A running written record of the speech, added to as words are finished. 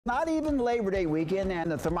Not even Labor Day weekend, and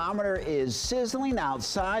the thermometer is sizzling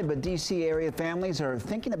outside, but D.C. area families are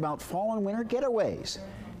thinking about fall and winter getaways.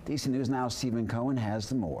 D.C. News Now's Stephen Cohen has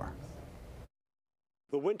the more.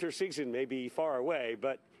 The winter season may be far away,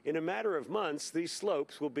 but in a matter of months, these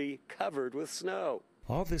slopes will be covered with snow.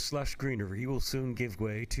 All this lush greenery will soon give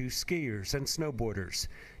way to skiers and snowboarders.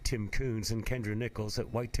 Tim Coons and Kendra Nichols at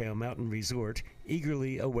Whitetail Mountain Resort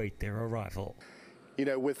eagerly await their arrival. You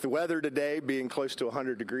know, with the weather today being close to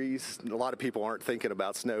 100 degrees, a lot of people aren't thinking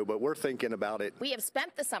about snow, but we're thinking about it. We have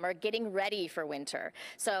spent the summer getting ready for winter.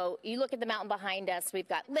 So you look at the mountain behind us, we've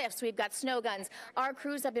got lifts, we've got snow guns. Our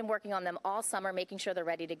crews have been working on them all summer, making sure they're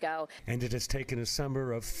ready to go. And it has taken a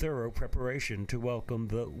summer of thorough preparation to welcome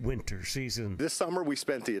the winter season. This summer, we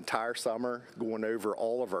spent the entire summer going over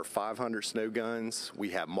all of our 500 snow guns. We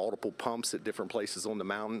have multiple pumps at different places on the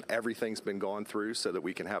mountain. Everything's been gone through so that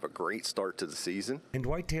we can have a great start to the season. And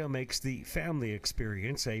Whitetail makes the family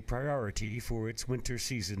experience a priority for its winter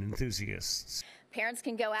season enthusiasts. Parents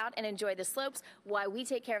can go out and enjoy the slopes while we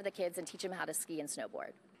take care of the kids and teach them how to ski and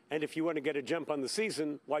snowboard. And if you want to get a jump on the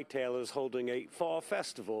season, Whitetail is holding a fall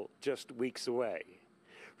festival just weeks away.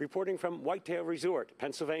 Reporting from Whitetail Resort,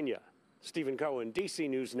 Pennsylvania, Stephen Cohen, D.C.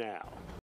 News Now.